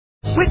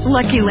With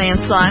Lucky Land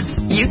Slots,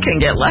 you can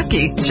get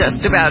lucky just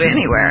about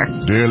anywhere.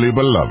 Dearly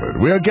beloved,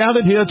 we are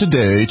gathered here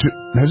today to...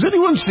 Has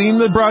anyone seen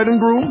the bride and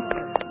groom?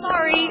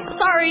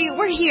 Sorry,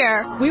 we're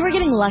here. We were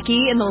getting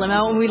lucky in the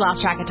limo and we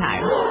lost track of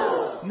time.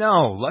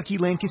 No, Lucky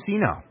Land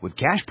Casino, with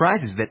cash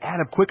prizes that add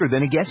up quicker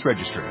than a guest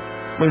registry.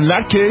 In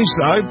that case,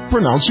 I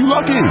pronounce you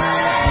lucky.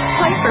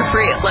 Play for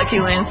free at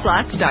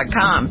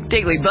LuckyLandSlots.com.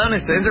 Daily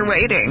bonuses are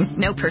waiting.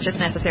 No purchase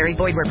necessary.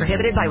 Void where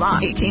prohibited by law.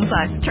 18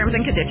 plus. Terms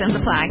and conditions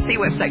apply. See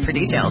website for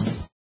details.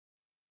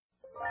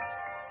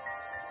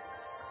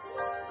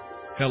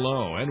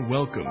 Hello and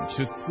welcome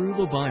to Through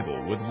the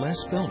Bible with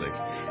Les Feldick,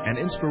 an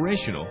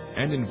inspirational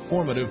and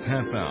informative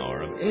half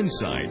hour of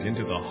insight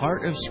into the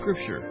heart of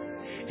Scripture.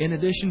 In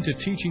addition to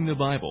teaching the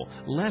Bible,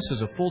 Les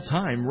is a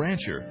full-time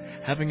rancher,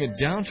 having a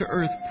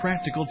down-to-earth,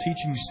 practical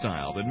teaching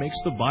style that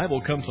makes the Bible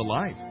come to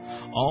life.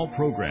 All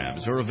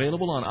programs are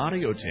available on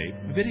audio tape,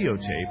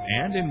 videotape,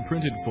 and in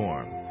printed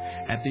form.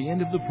 At the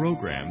end of the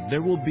program,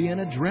 there will be an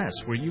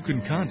address where you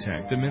can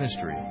contact the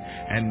ministry.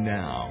 And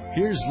now,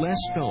 here's Les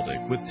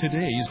Feldick with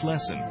today's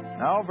lesson.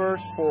 Now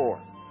verse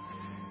 4.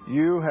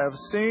 You have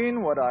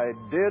seen what I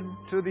did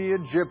to the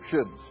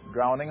Egyptians,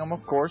 drowning them,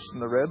 of course,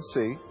 in the Red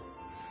Sea,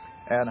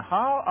 and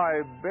how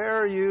I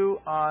bare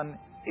you on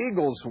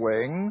eagle's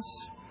wings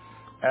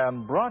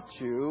and brought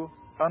you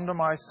unto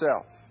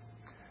myself.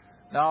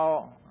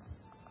 Now,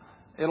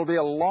 it'll be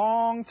a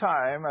long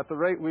time at the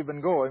rate we've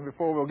been going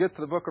before we'll get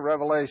to the book of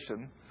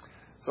Revelation.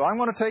 So I'm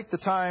going to take the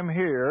time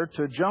here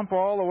to jump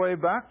all the way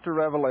back to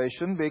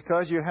Revelation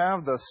because you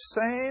have the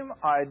same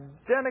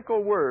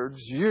identical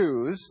words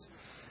used.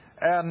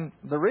 And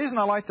the reason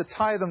I like to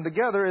tie them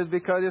together is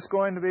because it's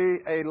going to be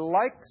a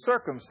like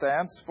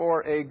circumstance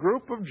for a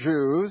group of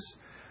Jews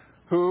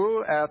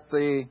who, at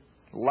the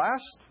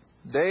last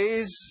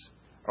days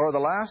or the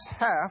last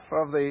half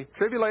of the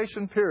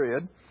tribulation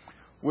period,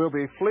 will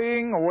be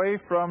fleeing away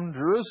from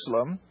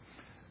Jerusalem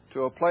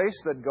to a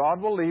place that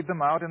God will lead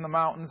them out in the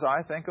mountains.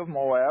 I think of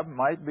Moab,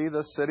 might be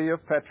the city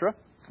of Petra,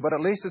 but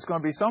at least it's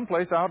going to be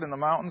someplace out in the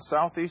mountains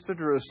southeast of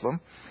Jerusalem.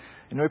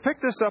 And we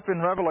pick this up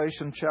in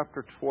Revelation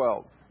chapter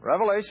 12.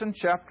 Revelation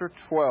chapter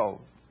 12.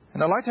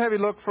 And I'd like to have you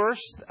look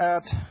first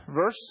at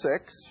verse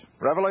 6,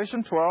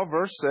 Revelation 12,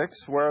 verse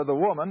 6, where the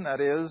woman, that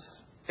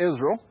is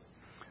Israel,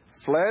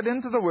 fled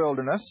into the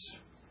wilderness,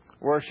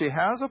 where she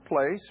has a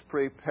place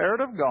prepared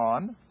of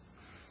God,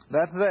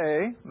 that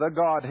they, the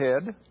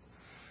Godhead,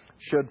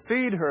 should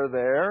feed her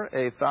there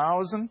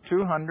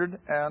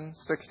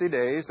 1,260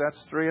 days.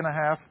 That's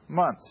 3.5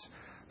 months.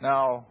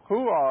 Now,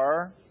 who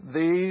are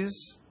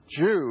these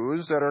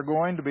Jews that are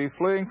going to be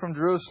fleeing from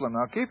Jerusalem?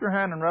 Now, keep your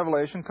hand in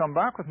Revelation. Come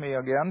back with me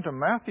again to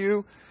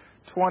Matthew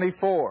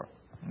 24.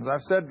 As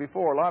I've said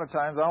before, a lot of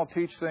times I'll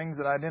teach things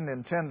that I didn't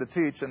intend to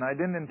teach, and I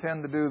didn't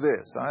intend to do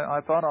this.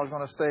 I thought I was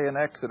going to stay in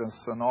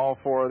Exodus in all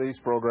 4 of these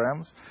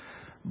programs,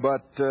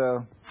 but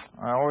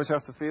I always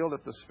have to feel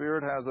that the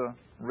Spirit has a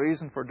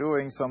reason for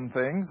doing some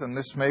things, and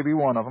this may be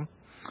one of them.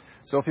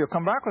 So if you'll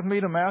come back with me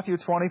to Matthew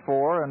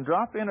 24 and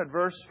drop in at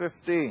verse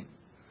 15.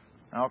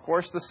 Now, of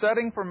course, the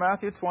setting for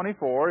Matthew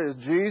 24 is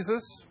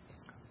Jesus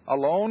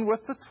alone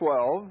with the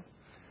 12,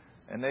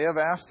 and they have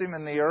asked him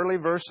in the early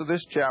verse of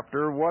this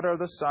chapter, what are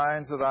the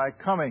signs of thy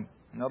coming?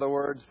 In other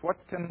words, what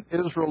can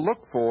Israel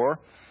look for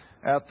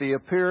at the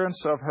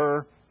appearance of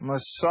her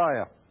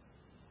Messiah?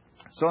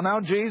 So now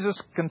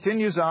Jesus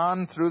continues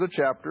on through the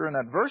chapter, and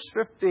at verse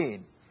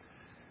 15,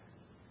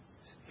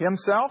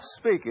 himself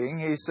speaking,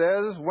 he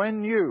says,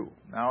 when you...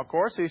 Now, of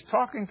course, he's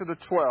talking to the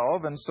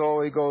 12, and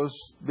so he goes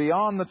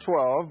beyond the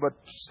 12, but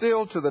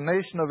still to the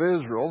nation of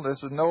Israel.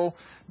 This is no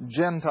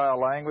Gentile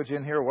language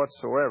in here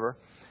whatsoever.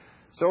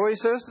 So he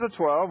says to the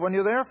 12, when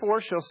you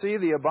therefore shall see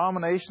the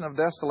abomination of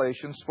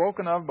desolation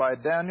spoken of by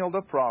Daniel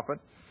the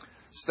prophet,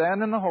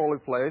 stand in the holy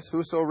place,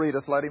 whoso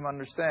readeth, let him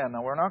understand.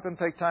 Now, we're not going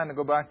to take time to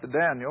go back to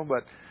Daniel,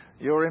 but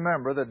you'll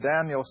remember that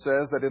Daniel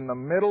says that in the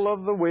middle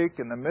of the week,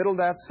 in the middle of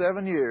that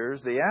 7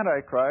 years, the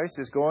Antichrist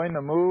is going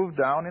to move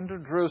down into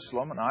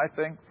Jerusalem, and I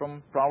think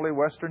from probably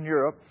Western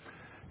Europe.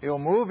 He'll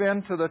move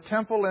into the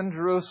temple in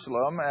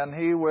Jerusalem, and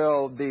he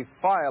will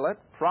defile it,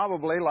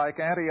 probably like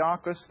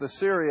Antiochus the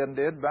Syrian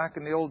did back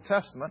in the Old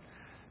Testament.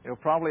 He'll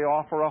probably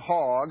offer a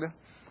hog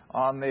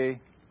on the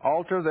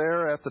altar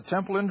there at the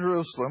temple in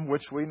Jerusalem,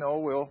 which we know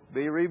will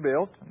be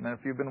rebuilt. And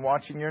if you've been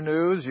watching your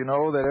news, you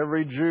know that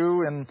every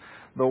Jew in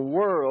the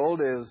world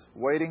is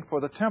waiting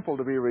for the temple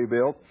to be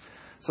rebuilt.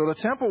 So the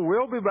temple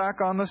will be back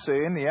on the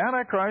scene. The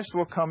Antichrist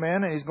will come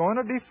in, and he's going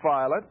to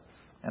defile it.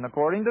 And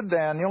according to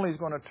Daniel, he's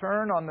going to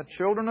turn on the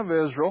children of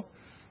Israel,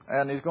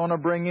 and he's going to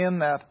bring in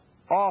that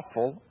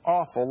awful,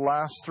 awful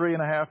last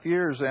 3.5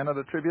 years then of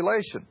the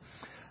tribulation.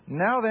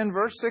 Now then,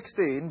 verse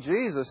 16,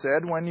 Jesus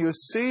said, when you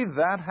see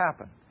that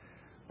happen,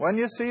 when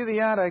you see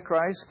the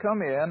Antichrist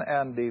come in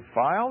and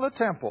defile the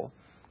temple,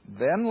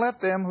 then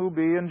let them who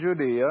be in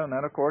Judea, and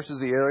that of course is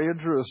the area of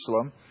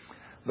Jerusalem,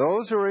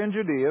 those who are in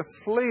Judea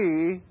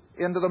flee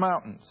into the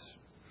mountains.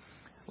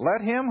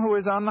 Let him who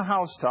is on the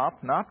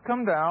housetop not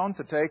come down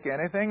to take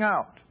anything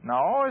out. Now,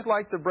 I always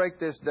like to break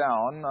this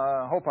down.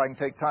 I hope I can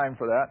take time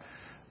for that.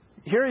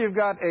 here you've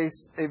got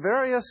a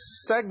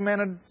various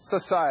segmented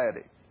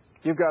society.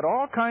 You've got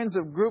all kinds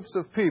of groups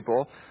of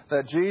people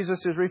that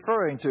Jesus is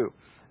referring to.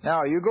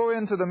 Now, you go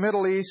into the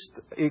Middle East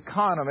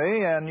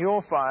economy, and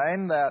you'll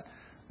find that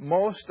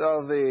most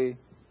of the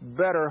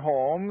better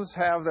homes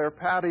have their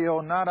patio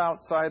not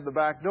outside the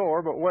back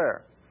door, but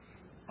where?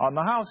 On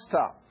the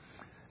housetop.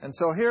 And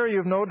so here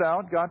you've no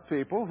doubt got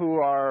people who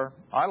are,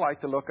 I like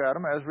to look at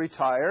them as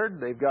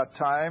retired. They've got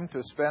time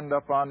to spend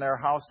up on their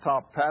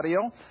housetop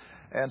patio.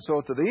 And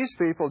so to these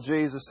people,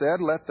 Jesus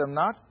said, let them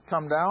not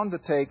come down to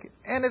take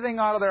anything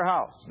out of their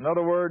house. In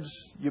other words,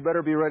 you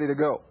better be ready to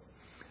go.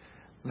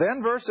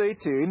 Then verse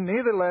 18,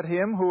 neither let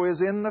him who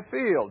is in the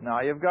field. Now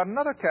you've got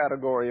another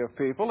category of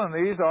people, and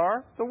these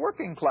are the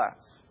working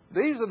class.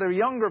 These are the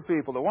younger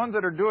people, the ones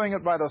that are doing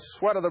it by the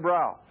sweat of the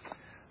brow.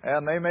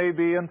 And they may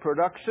be in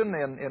production,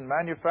 in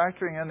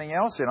manufacturing, anything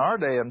else in our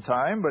day and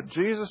time, but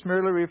Jesus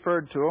merely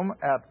referred to them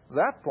at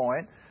that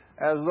point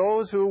as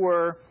those who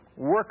were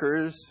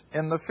workers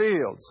in the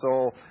field.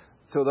 So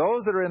to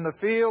those that are in the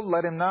field,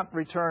 let him not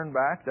return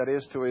back, that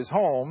is, to his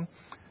home,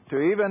 to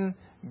even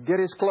get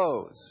his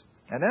clothes.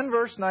 And then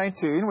verse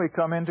 19, we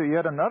come into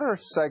yet another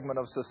segment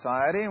of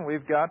society, and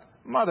we've got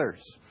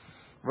mothers.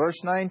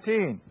 Verse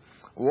 19,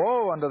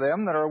 woe unto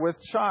them that are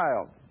with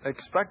child,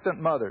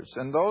 expectant mothers,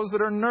 and those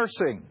that are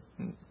nursing,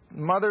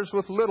 mothers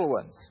with little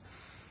ones.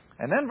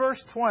 And then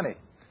verse 20,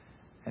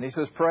 and he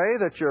says, pray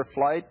that your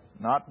flight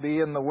not be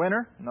in the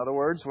winter. In other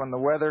words, when the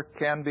weather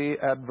can be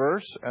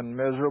adverse and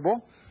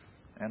miserable.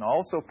 And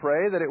also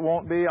pray that it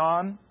won't be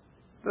on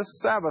the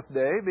Sabbath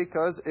day,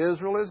 because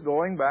Israel is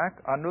going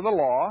back under the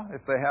law.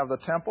 If they have the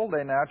temple,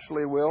 they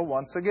naturally will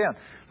once again.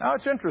 Now,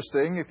 it's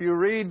interesting, if you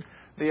read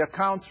the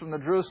accounts from the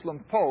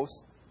Jerusalem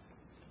Post,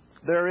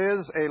 there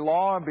is a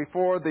law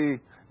before the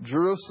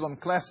Jerusalem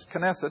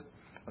Knesset,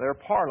 their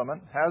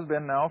parliament, has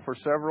been now for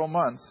several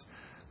months,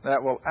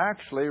 that will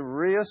actually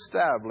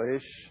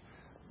reestablish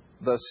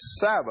the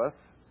Sabbath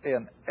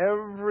in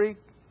every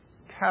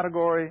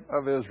category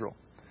of Israel.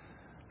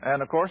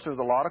 And, of course, there's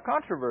a lot of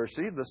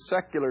controversy. The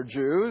secular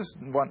Jews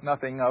want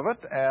nothing of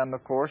it, and,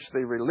 of course,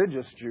 the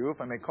religious Jew,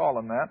 if I may call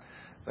them that,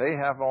 they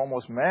have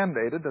almost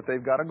mandated that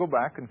they've got to go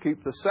back and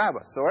keep the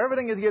Sabbath. So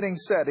everything is getting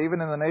set,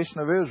 even in the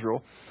nation of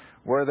Israel,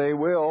 where they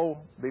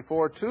will,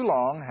 before too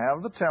long,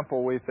 have the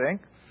temple, we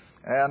think,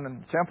 and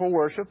in temple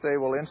worship they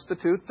will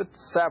institute the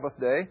Sabbath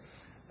day,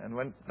 and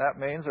when that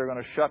means they're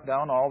going to shut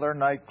down all their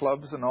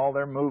nightclubs and all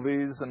their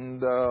movies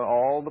and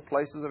all the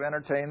places of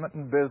entertainment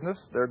and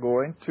business. They're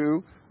going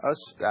to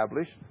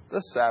establish the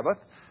Sabbath.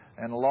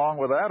 And along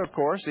with that, of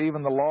course,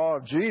 even the law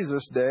of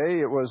Jesus' day,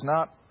 it was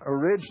not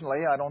originally,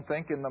 I don't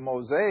think, in the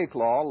Mosaic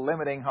law,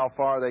 limiting how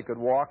far they could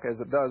walk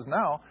as it does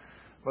now.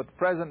 But the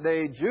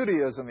present-day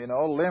Judaism,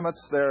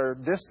 limits their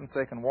distance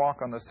they can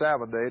walk on the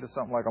Sabbath day to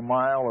something like a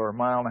mile or a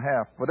mile and a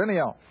half. But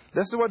anyhow,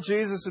 this is what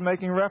Jesus is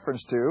making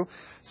reference to.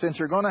 Since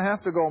you're going to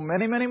have to go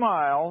many, many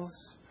miles,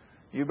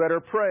 you better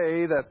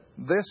pray that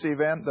this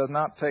event does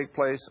not take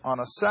place on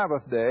a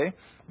Sabbath day,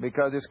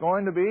 because it's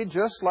going to be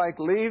just like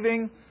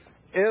leaving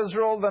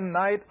Israel the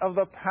night of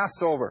the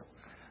Passover.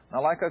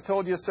 Now, like I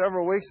told you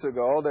several weeks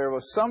ago, there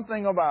was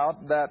something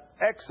about that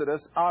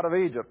exodus out of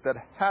Egypt that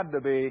had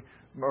to be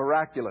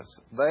miraculous.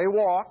 They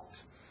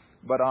walked,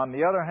 but on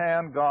the other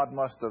hand, God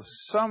must have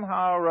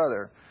somehow or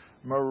other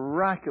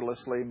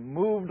miraculously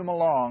moved them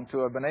along to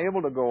have been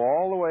able to go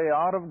all the way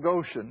out of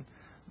Goshen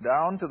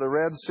down to the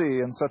Red Sea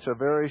in such a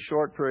very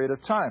short period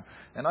of time.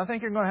 And I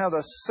think you're going to have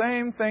the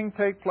same thing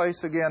take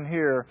place again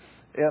here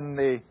in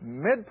the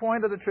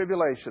midpoint of the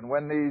tribulation,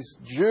 when these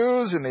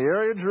Jews in the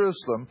area of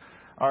Jerusalem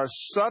are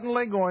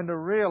suddenly going to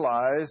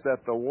realize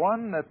that the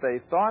one that they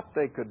thought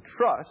they could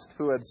trust,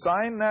 who had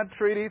signed that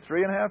treaty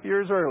 3.5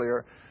 years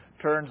earlier,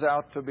 turns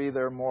out to be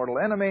their mortal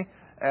enemy,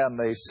 and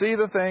they see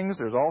the things.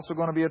 There's also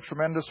going to be a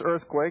tremendous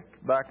earthquake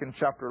back in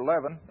chapter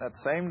 11 that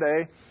same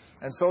day.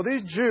 And so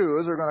these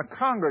Jews are going to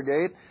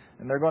congregate,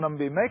 and they're going to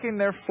be making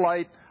their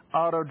flight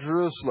out of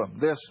Jerusalem.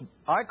 This,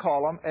 I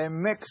call them a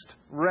mixed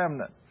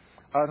remnant,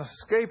 an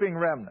escaping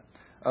remnant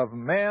of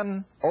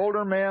men,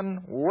 older men,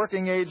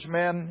 working-age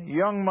men,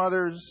 young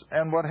mothers,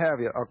 and what have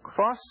you, a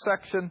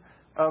cross-section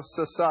of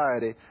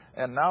society.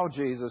 And now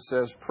Jesus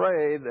says,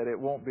 pray that it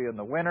won't be in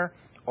the winter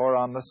or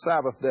on the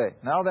Sabbath day.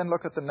 Now then,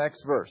 look at the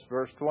next verse,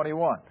 verse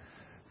 21.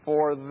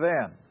 For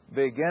then,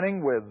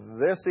 beginning with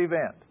this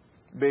event,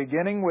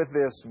 beginning with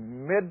this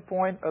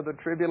midpoint of the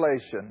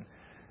tribulation,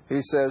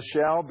 he says,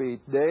 shall be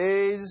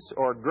days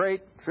or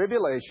great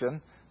tribulation,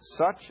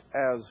 such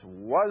as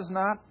was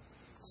not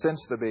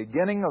since the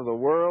beginning of the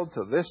world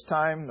to this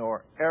time,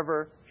 nor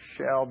ever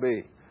shall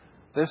be.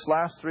 This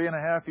last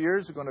 3.5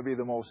 years is going to be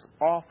the most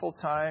awful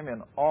time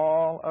in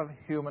all of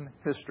human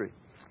history.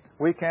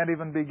 We can't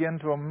even begin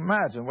to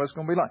imagine what it's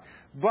going to be like.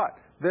 But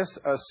this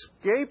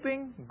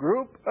escaping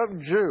group of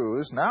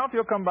Jews, now if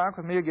you'll come back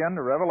with me again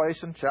to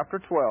Revelation chapter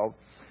 12,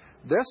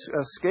 this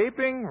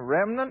escaping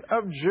remnant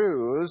of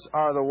Jews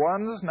are the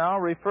ones now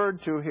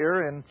referred to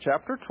here in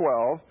chapter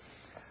 12,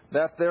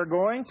 that they're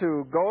going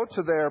to go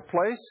to their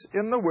place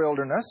in the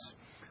wilderness,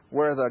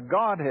 where the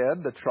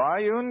Godhead, the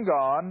triune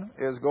God,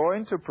 is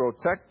going to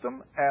protect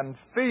them and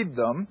feed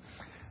them.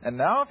 And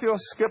now if you'll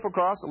skip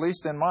across, at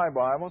least in my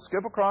Bible,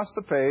 skip across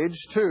the page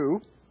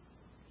to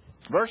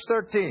verse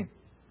 13.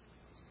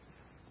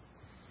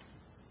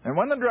 And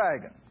when the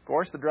dragon, of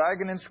course the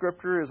dragon in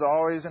Scripture is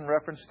always in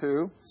reference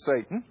to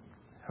Satan,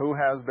 who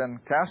has been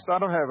cast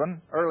out of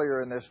heaven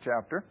earlier in this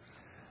chapter.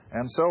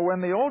 And so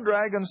when the old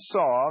dragon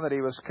saw that he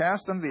was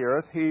cast into the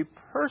earth, he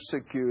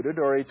persecuted,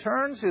 or he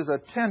turns his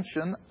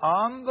attention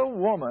on the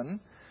woman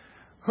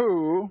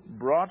who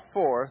brought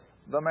forth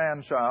the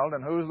man-child.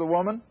 And who's the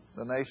woman?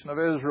 The nation of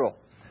Israel.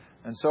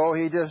 And so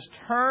he just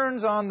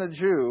turns on the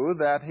Jew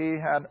that he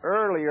had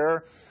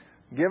earlier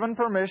given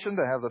permission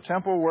to have the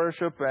temple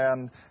worship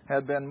and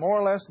had been more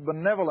or less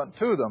benevolent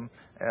to them.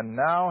 And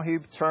now he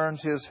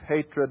turns his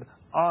hatred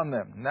on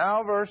them.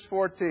 Now verse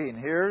 14,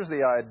 here's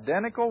the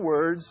identical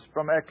words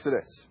from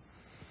Exodus.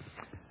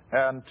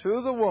 And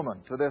to the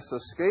woman, to this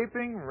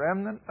escaping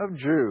remnant of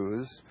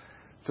Jews,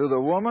 to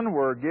the woman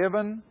were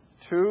given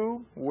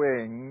 2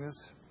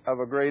 wings of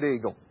a great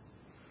eagle,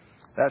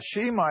 that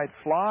she might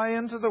fly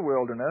into the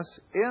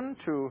wilderness,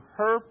 into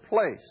her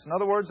place. In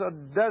other words, a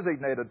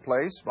designated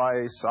place by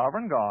a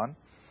sovereign God,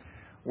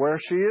 where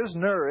she is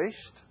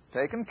nourished,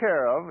 taken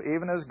care of,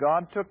 even as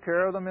God took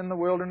care of them in the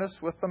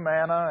wilderness with the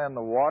manna and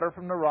the water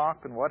from the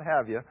rock and what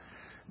have you.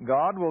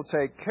 God will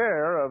take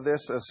care of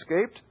this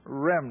escaped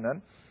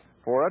remnant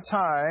for a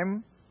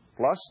time,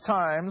 plus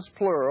times,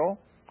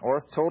 plural, or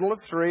a total of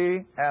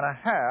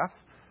 3.5,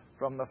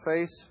 from the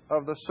face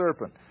of the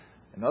serpent.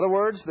 In other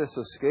words, this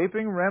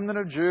escaping remnant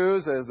of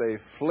Jews, as they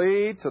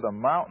flee to the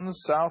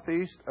mountains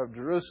southeast of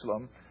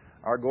Jerusalem,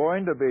 are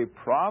going to be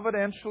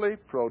providentially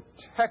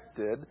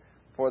protected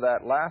for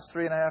that last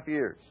 3.5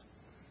 years.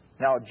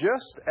 Now,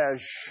 just as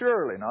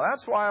surely, now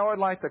that's why I would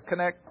like to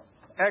connect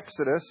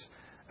Exodus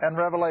and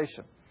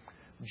Revelation.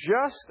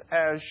 Just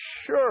as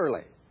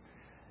surely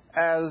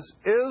as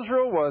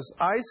Israel was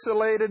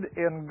isolated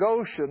in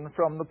Goshen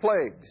from the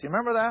plagues. You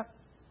remember that?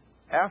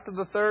 After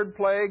the 3rd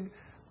plague,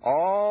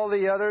 all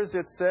the others,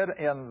 it said,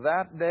 in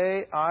that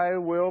day I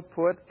will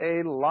put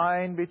a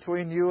line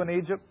between you and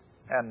Egypt,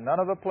 and none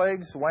of the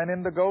plagues went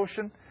into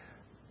Goshen.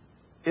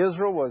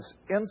 Israel was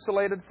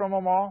insulated from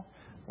them all.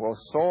 Well,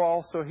 so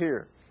also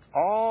here.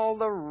 All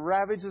the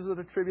ravages of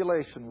the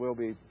tribulation will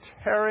be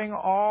tearing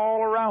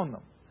all around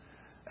them,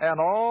 and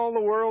all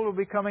the world will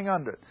be coming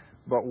under it.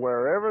 But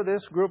wherever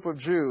this group of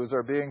Jews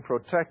are being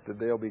protected,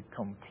 they'll be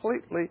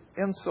completely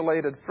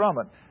insulated from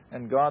it,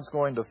 and God's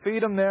going to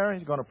feed them there.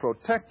 He's going to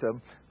protect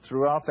them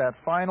throughout that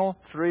final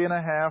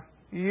 3.5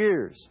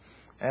 years.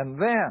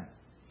 And then,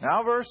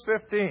 now verse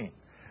 15,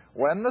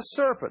 when the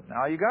serpent,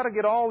 now you got to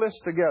get all this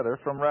together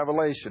from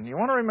Revelation. You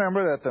want to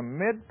remember that the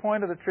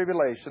midpoint of the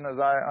tribulation, as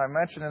I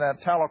mentioned in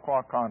that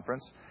Tahlequah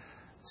conference,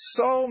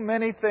 so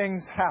many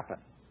things happen.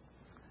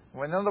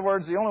 Well, in other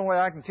words, the only way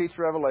I can teach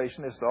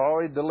Revelation is to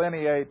always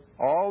delineate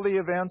all the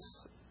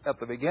events at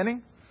the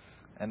beginning,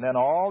 and then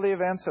all the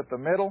events at the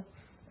middle,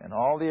 and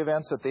all the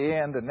events at the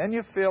end, and then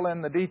you fill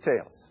in the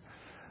details.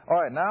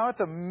 All right, now at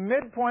the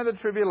midpoint of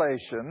the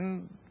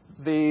tribulation,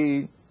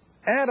 the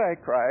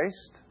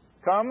Antichrist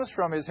comes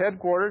from his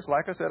headquarters,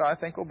 like I said, I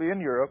think will be in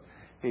Europe.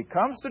 He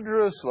comes to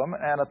Jerusalem,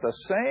 and at the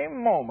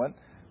same moment,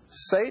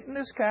 Satan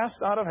is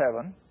cast out of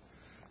heaven,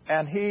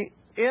 and he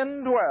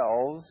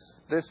indwells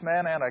this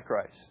man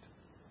Antichrist.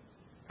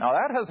 Now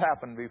that has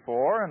happened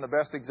before, and the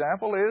best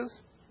example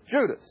is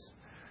Judas.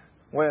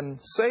 When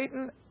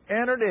Satan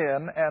entered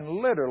in and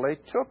literally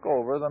took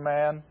over the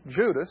man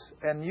Judas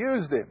and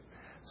used him,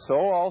 so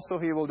also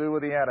he will do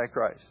with the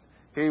Antichrist.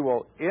 He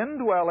will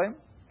indwell him,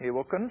 he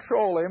will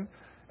control him,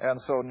 and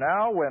so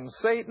now when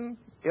Satan,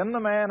 in the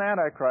man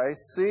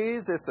Antichrist,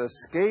 sees this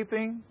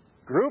escaping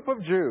group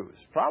of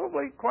Jews,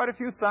 probably quite a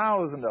few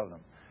thousand of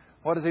them,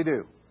 what does he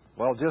do?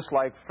 Well, just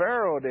like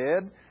Pharaoh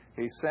did,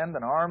 he sent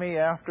an army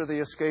after the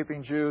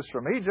escaping Jews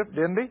from Egypt,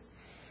 didn't he?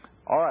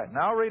 All right,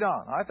 now read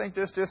on. I think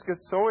this just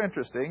gets so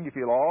interesting if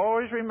you'll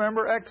always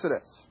remember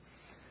Exodus.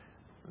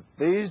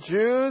 These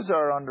Jews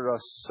are under a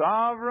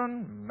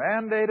sovereign,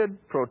 mandated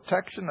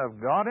protection of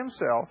God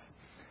Himself.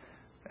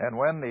 And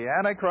when the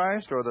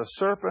Antichrist, or the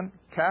serpent,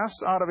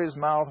 casts out of his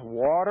mouth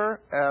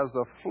water as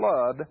a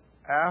flood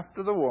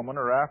after the woman,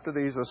 or after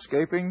these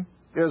escaping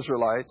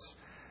Israelites,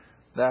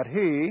 that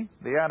he,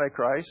 the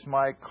Antichrist,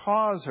 might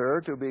cause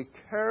her to be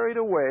carried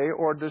away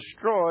or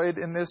destroyed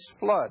in this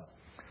flood.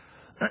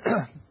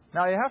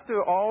 Now, you have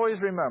to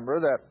always remember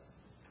that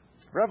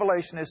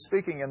Revelation is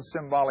speaking in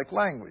symbolic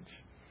language.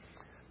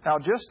 Now,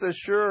 just as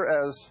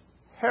sure as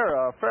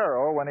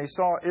Pharaoh, when he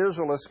saw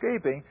Israel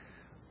escaping,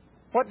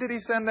 what did he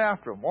send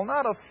after them? Well,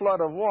 not a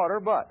flood of water,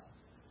 but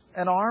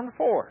an armed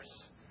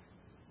force.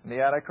 And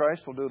the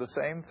Antichrist will do the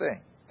same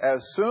thing.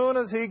 As soon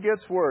as he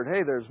gets word,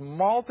 hey, there's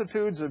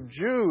multitudes of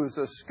Jews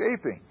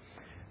escaping,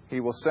 he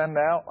will send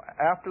out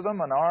after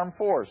them an armed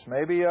force,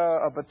 maybe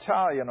a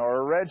battalion or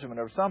a regiment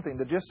or something,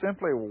 to just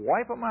simply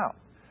wipe them out.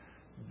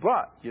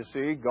 But, you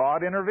see,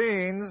 God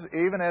intervenes,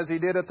 even as He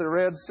did at the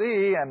Red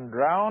Sea and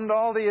drowned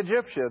all the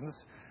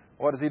Egyptians.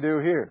 What does He do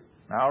here?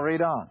 Now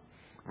read on.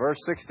 Verse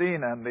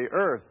 16, and the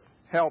earth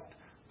helped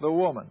the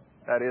woman,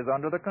 that is,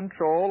 under the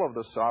control of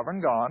the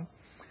sovereign God.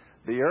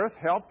 The earth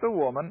helped the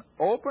woman,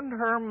 opened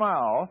her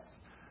mouth,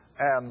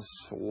 and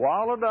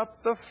swallowed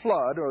up the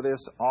flood, or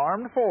this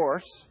armed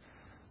force,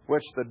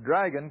 which the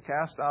dragon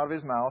cast out of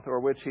his mouth, or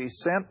which he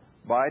sent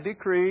by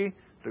decree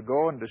to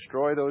go and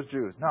destroy those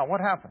Jews. Now, what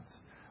happens?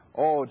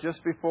 Oh,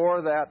 just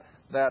before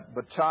that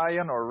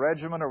battalion or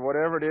regiment or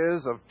whatever it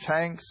is of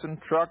tanks and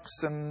trucks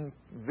and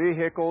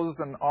vehicles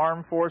and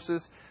armed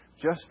forces,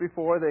 just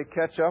before they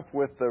catch up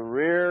with the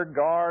rear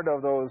guard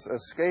of those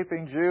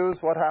escaping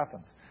Jews, what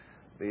happens?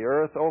 The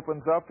earth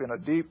opens up in a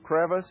deep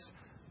crevice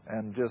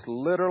and just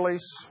literally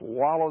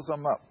swallows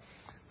them up.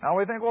 Now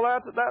we think, well,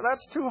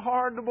 that's too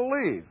hard to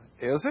believe.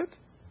 Is it?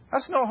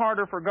 That's no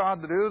harder for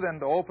God to do than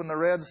to open the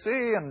Red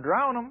Sea and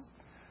drown them.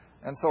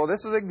 And so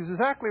this is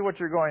exactly what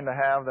you're going to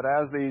have, that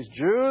as these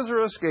Jews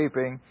are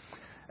escaping,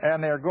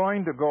 and they're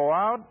going to go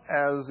out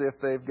as if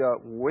they've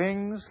got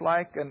wings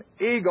like an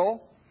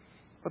eagle.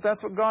 But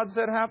that's what God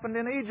said happened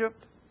in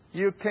Egypt.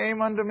 You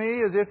came unto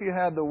me as if you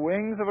had the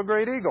wings of a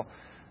great eagle.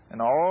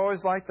 And I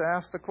always like to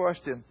ask the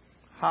question,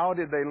 how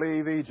did they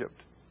leave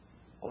Egypt?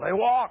 Well, they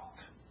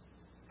walked.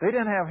 They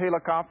didn't have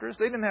helicopters.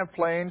 They didn't have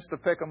planes to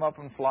pick them up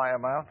and fly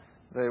them out.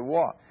 They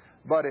walked.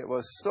 But it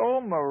was so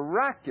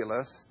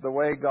miraculous the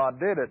way God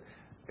did it,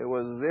 it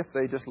was as if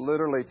they just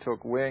literally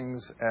took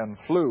wings and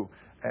flew.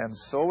 And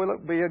so will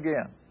it be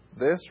again.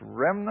 This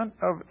remnant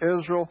of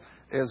Israel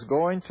is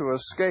going to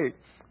escape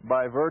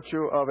by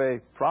virtue of a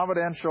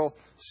providential,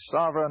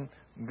 sovereign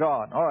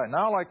God. All right,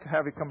 now I'd like to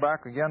have you come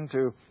back again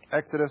to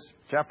Exodus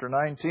chapter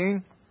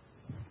 19.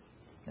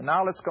 And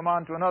now let's come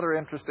on to another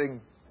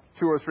interesting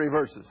 2 or 3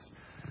 verses.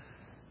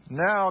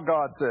 Now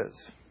God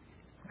says,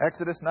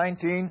 Exodus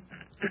 19,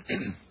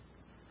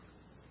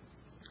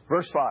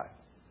 verse 5.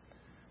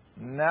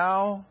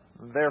 Now,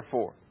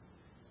 therefore,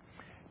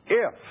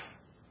 if,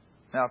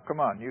 now come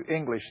on, you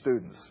English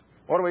students,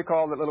 what do we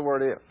call that little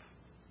word if?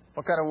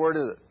 What kind of word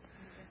is it?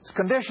 It's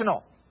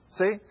conditional.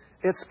 See?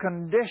 It's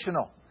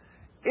conditional.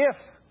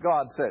 If,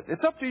 God says,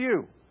 it's up to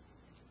you.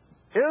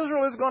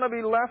 Israel is going to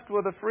be left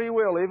with a free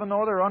will, even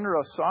though they're under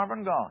a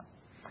sovereign God.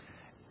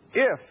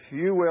 If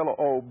you will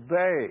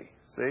obey,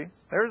 see?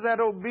 There's that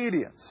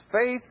obedience.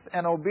 Faith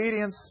and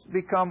obedience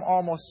become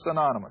almost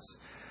synonymous.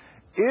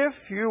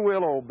 If you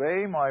will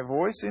obey my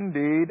voice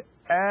indeed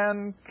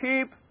and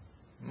keep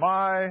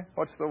my,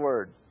 what's the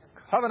word?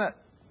 Covenant.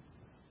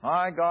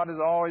 My God is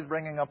always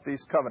bringing up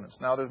these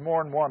covenants. Now, there's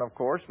more than one, of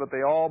course, but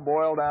they all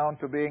boil down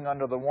to being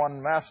under the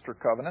one master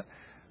covenant,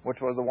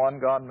 which was the one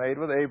God made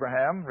with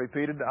Abraham,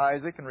 repeated to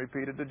Isaac, and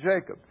repeated to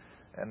Jacob.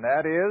 And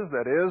that is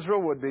that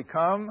Israel would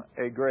become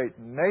a great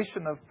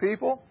nation of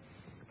people.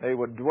 They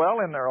would dwell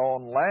in their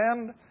own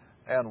land,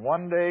 and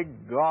one day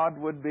God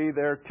would be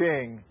their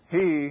king.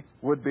 He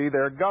would be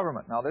their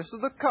government. Now, this is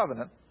the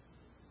covenant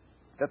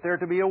that they're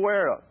to be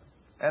aware of,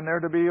 and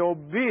they're to be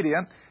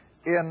obedient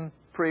in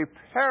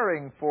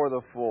preparing for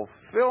the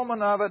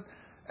fulfillment of it,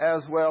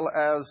 as well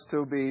as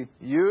to be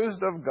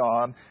used of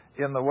God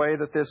in the way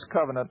that this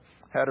covenant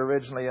had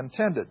originally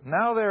intended.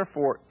 Now,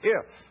 therefore,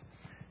 if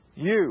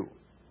you,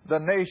 the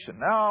nation,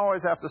 now I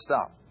always have to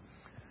stop.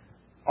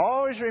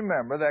 Always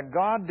remember that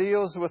God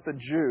deals with the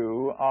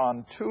Jew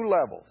on 2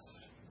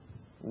 levels.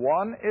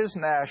 One is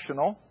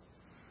national,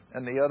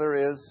 and the other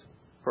is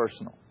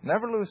personal.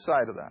 Never lose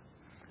sight of that.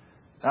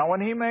 Now,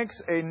 when He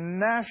makes a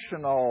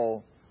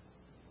national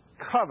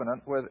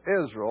covenant with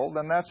Israel,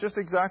 then that's just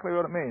exactly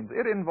what it means.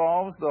 It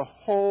involves the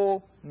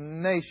whole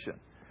nation.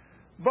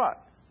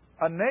 But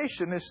a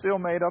nation is still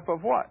made up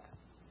of what?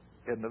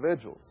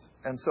 Individuals.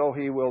 And so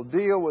He will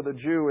deal with a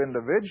Jew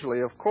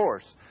individually, of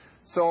course.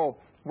 So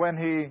when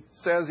He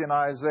says in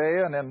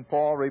Isaiah, and then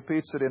Paul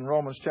repeats it in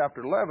Romans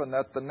chapter 11,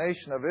 that the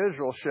nation of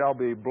Israel shall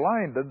be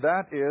blinded,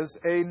 that is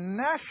a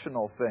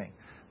national thing.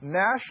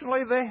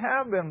 Nationally, they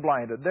have been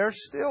blinded. They're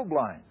still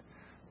blind.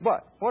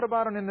 But what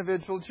about an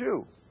individual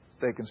Jew?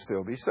 They can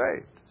still be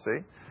saved, see?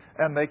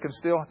 And they can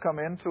still come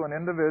into an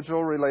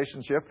individual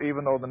relationship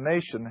even though the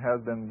nation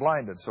has been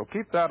blinded. So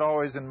keep that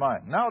always in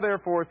mind. Now,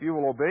 therefore, if you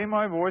will obey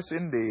my voice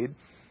indeed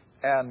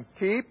and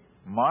keep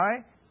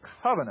my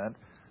covenant,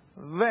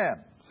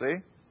 then, see?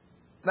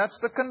 That's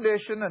the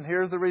condition, and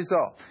here's the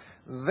result.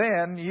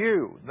 Then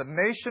you, the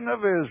nation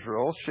of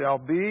Israel, shall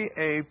be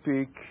a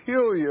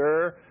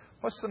peculiar,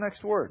 what's the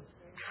next word?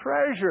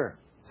 Treasure,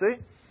 see?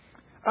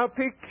 A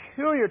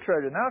peculiar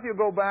treasure. Now, if you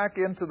go back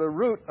into the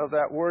root of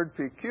that word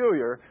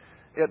peculiar,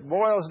 it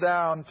boils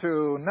down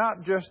to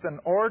not just an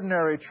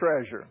ordinary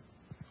treasure,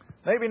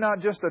 maybe not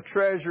just a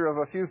treasure of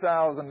a few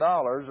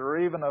 $1,000s or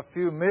even a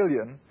few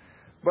million,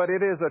 but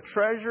it is a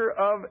treasure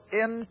of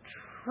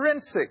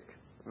intrinsic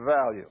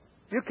value.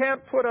 You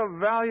can't put a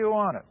value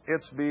on it.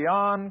 It's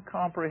beyond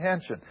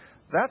comprehension.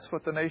 That's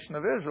what the nation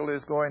of Israel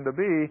is going to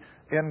be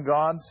in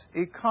God's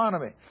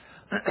economy.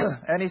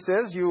 And He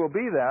says, you will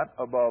be that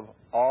above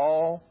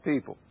all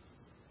people.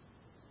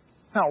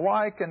 Now,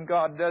 why can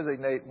God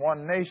designate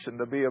one nation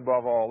to be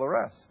above all the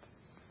rest?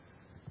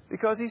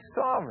 Because He's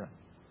sovereign.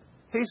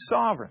 He's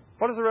sovereign.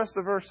 What does the rest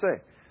of the verse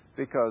say?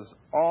 Because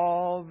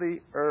all the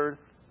earth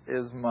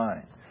is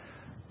mine.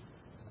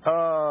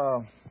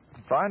 I'm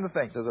trying to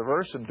think. There's a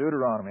verse in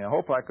Deuteronomy. I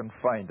hope I can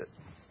find it.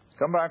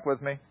 Come back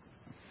with me.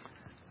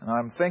 And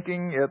I'm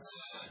thinking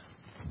it's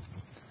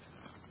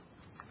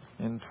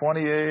in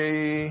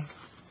 28.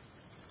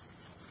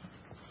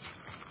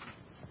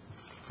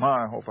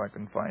 I hope I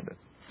can find it.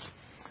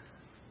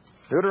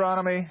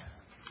 Deuteronomy,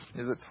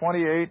 is it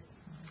 28?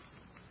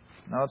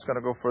 No, it's got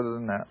to go further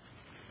than that.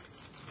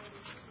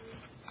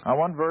 I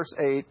want verse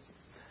 8.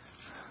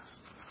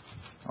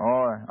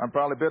 Oh, I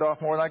probably bit off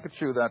more than I could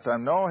chew that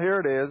time. No, here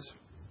it is.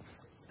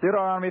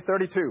 Deuteronomy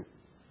 32.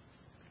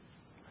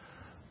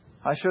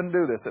 I shouldn't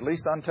do this, at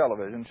least on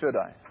television, should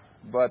I?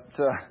 But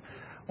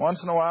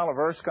once in a while a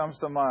verse comes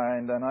to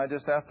mind, and I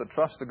just have to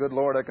trust the good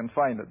Lord I can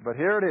find it. But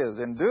here it is,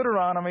 in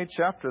Deuteronomy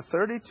chapter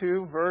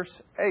 32,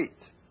 verse 8.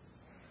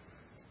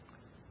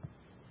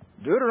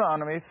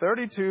 Deuteronomy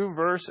 32,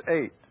 verse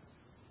 8.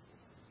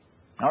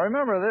 Now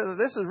remember,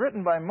 this is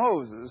written by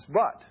Moses,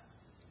 but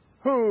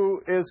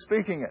who is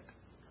speaking it?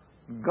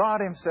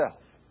 God Himself,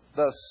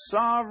 the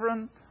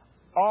sovereign,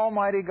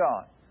 almighty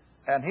God.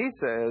 And He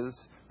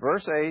says,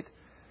 verse 8,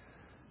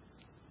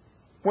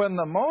 when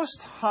the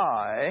Most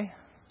High,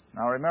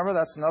 now remember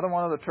that's another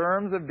one of the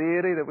terms of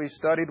deity that we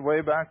studied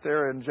way back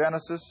there in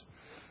Genesis,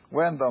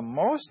 when the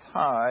Most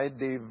High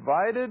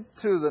divided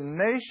to the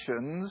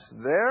nations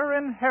their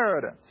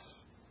inheritance.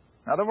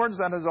 In other words,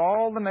 that is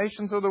all the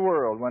nations of the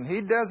world. When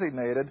He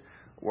designated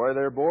where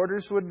their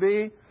borders would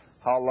be,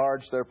 how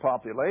large their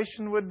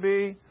population would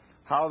be,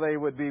 how they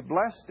would be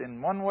blessed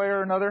in one way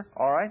or another,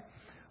 all right?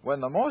 When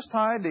the Most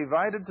High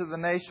divided to the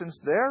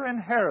nations their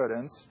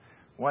inheritance,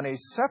 when He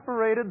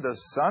separated the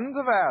sons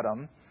of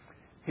Adam,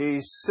 He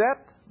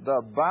set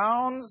the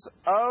bounds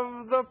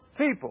of the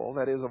people,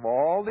 that is, of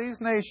all these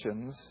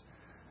nations,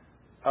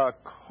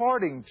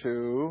 according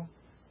to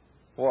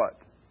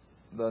what?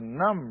 The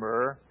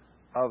number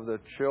of the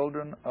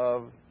children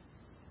of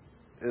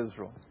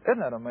Israel. Isn't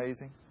that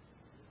amazing?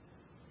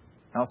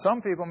 Now,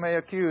 some people may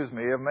accuse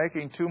me of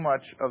making too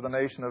much of the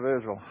nation of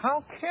Israel.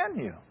 How can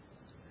you?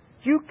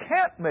 You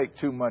can't make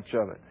too much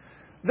of it.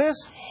 This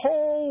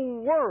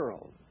whole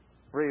world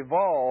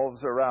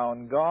revolves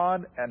around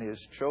God and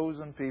His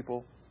chosen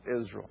people,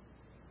 Israel.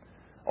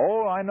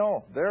 Oh, I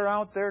know. They're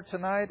out there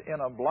tonight in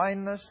a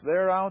blindness.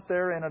 They're out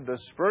there in a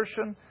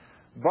dispersion.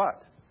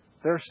 But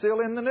they're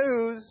still in the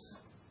news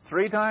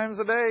 3 times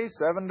a day,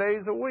 7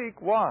 days a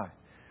week. Why?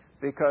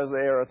 Because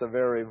they are at the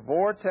very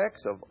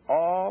vortex of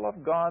all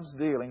of God's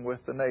dealing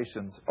with the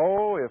nations.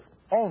 Oh, if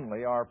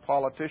only our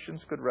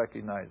politicians could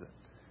recognize it.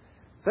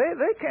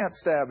 They can't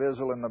stab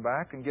Israel in the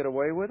back and get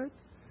away with it.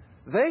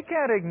 They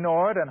can't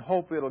ignore it and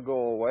hope it'll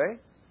go away.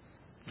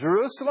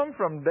 Jerusalem,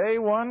 from day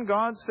one,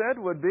 God said,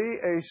 would be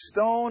a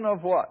stone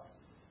of what?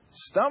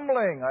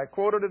 Stumbling. I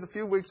quoted it a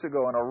few weeks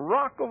ago. And a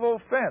rock of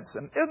offense.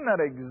 And isn't that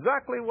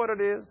exactly what it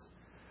is?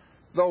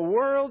 The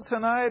world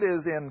tonight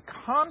is in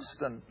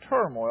constant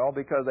turmoil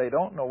because they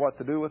don't know what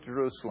to do with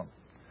Jerusalem.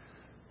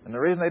 And the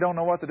reason they don't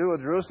know what to do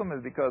with Jerusalem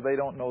is because they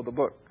don't know the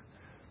book.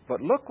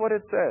 But look what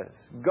it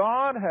says.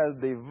 God has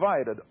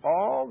divided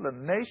all the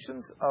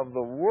nations of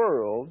the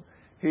world.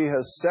 He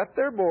has set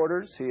their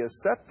borders. He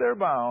has set their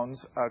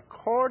bounds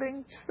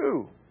according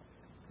to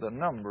the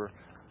number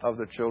of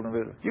the children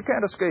of Israel. You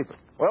can't escape it.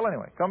 Well,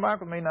 anyway, come back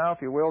with me now,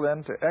 if you will,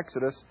 then to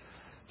Exodus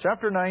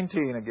chapter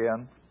 19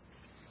 again.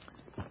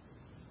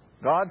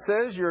 God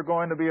says you're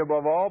going to be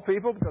above all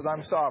people because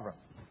I'm sovereign.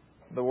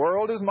 The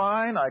world is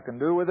mine. I can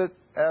do with it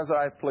as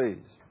I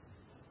please.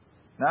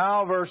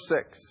 Now, verse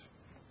 6.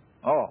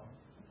 Oh,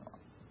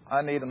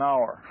 I need an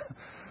hour.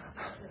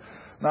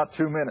 Not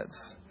 2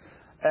 minutes.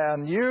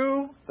 And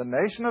you, the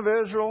nation of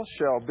Israel,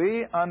 shall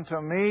be unto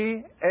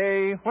me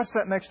a, what's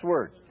that next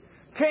word?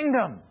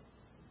 Kingdom.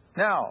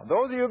 Now,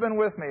 those of you who have been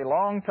with me a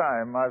long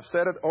time, I've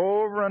said it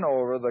over and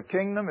over. The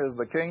kingdom is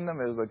the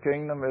kingdom is the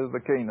kingdom is the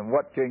kingdom.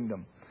 What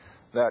kingdom?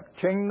 That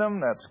kingdom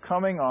that's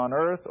coming on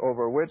earth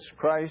over which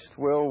Christ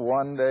will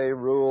one day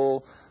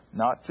rule,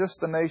 not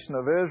just the nation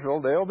of Israel.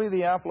 They'll be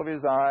the apple of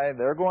His eye.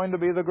 They're going to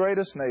be the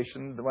greatest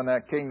nation when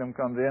that kingdom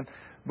comes in.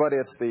 But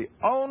it's the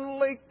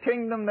only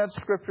kingdom that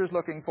Scripture's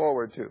looking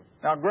forward to.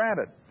 Now,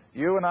 granted,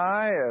 you and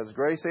I, as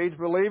Grace Age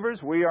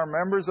believers, we are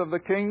members of the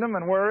kingdom,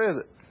 and where is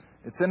it?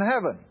 It's in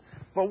heaven.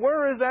 But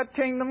where is that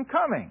kingdom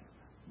coming?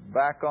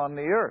 Back on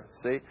the earth,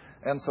 see?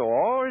 And so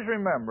always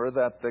remember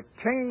that the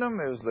kingdom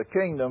is the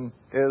kingdom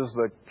is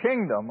the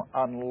kingdom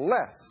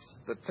unless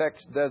the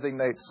text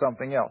designates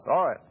something else.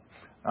 All right.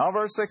 Now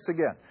verse 6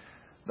 again.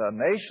 The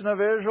nation of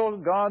Israel,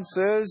 God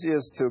says,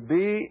 is to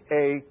be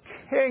a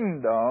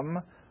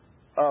kingdom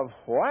of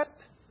what?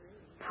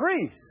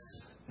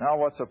 Priests. Now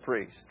what's a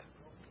priest?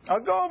 A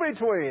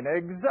go-between,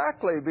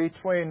 exactly,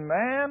 between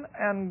man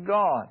and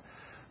God.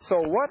 So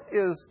what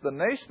is the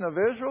nation of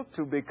Israel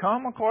to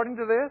become according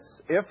to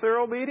this, if they're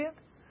obedient?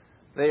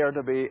 They are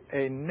to be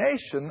a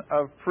nation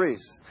of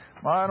priests.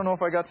 Well, I don't know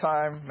if I got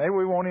time. Maybe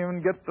we won't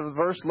even get the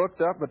verse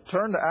looked up, but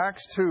turn to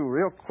Acts 2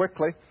 real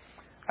quickly.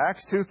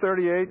 Acts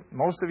 2:38.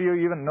 Most of you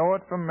even know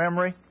it from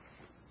memory.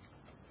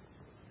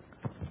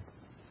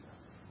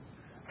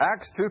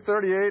 Acts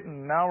 2:38,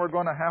 and now we're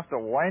going to have to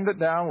wind it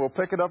down. We'll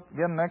pick it up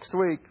again next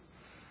week.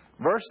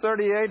 Verse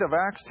 38 of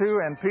Acts 2,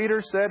 and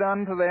Peter said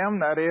unto them,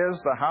 that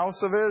is, the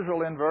house of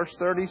Israel in verse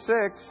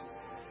 36,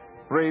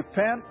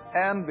 repent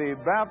and be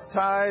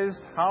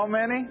baptized, how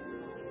many?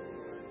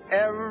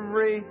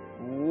 Every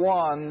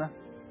one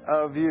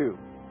of you.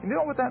 You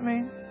know what that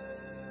means?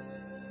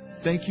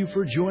 Thank you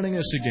for joining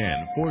us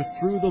again for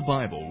Through the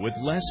Bible with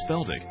Les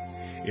Feldick.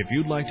 If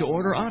you'd like to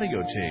order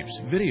audio tapes,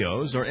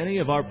 videos, or any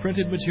of our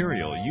printed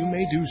material, you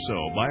may do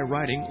so by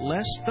writing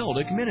Les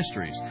Feldick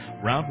Ministries,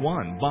 Route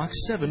 1, Box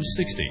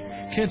 760,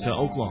 Kenta,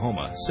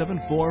 Oklahoma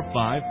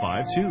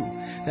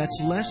 74552.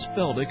 That's Les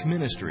Feldick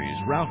Ministries,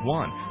 Route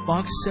 1,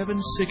 Box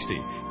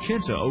 760,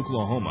 Kenta,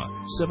 Oklahoma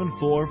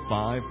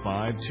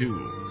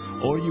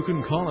 74552. Or you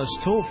can call us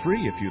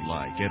toll-free if you'd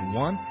like at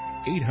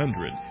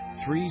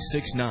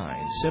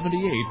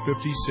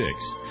 1-800-369-7856.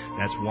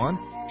 That's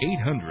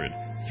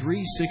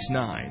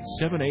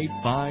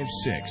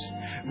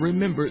 1-800-369-7856.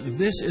 Remember,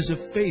 this is a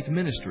faith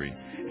ministry,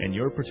 and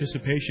your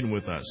participation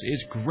with us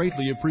is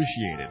greatly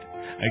appreciated.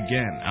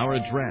 Again, our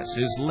address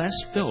is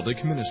Les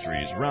Feldick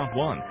Ministries, Route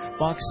 1,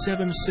 Box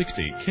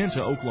 760,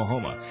 Kenta,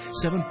 Oklahoma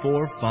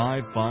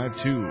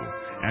 74552.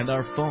 And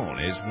our phone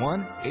is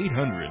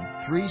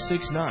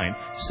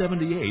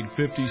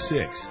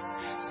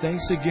 1-800-369-7856.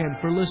 Thanks again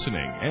for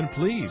listening, and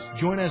please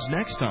join us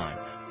next time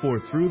for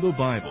Through the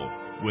Bible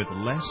with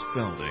Les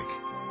Feldick.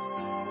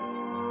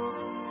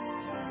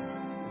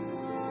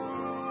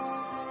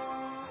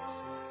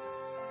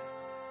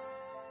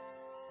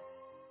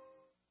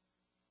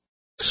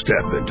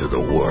 Step into the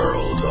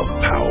world of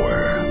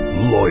power,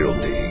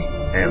 loyalty,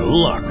 and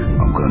luck.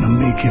 I'm gonna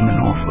make him an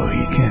offer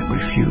he can't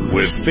refuse.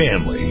 With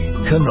family,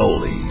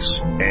 cannolis,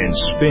 and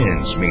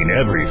spins mean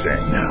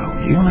everything. Now,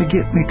 you wanna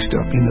get mixed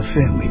up in the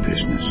family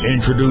business.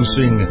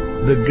 Introducing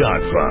The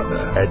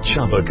Godfather at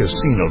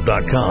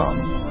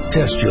ChumbaCasino.com.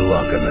 Test your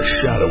luck in the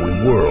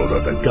shadowy world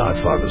of The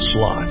Godfather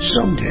slot.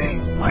 Someday,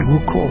 I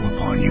will call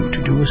upon you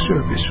to do a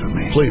service for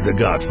me. Play The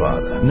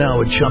Godfather now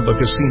at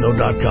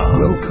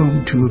ChumbaCasino.com.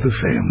 Welcome to the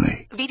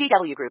family.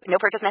 VGW Group. No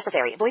purchase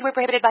necessary. Void where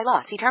prohibited by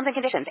law. See terms and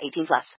conditions. 18+.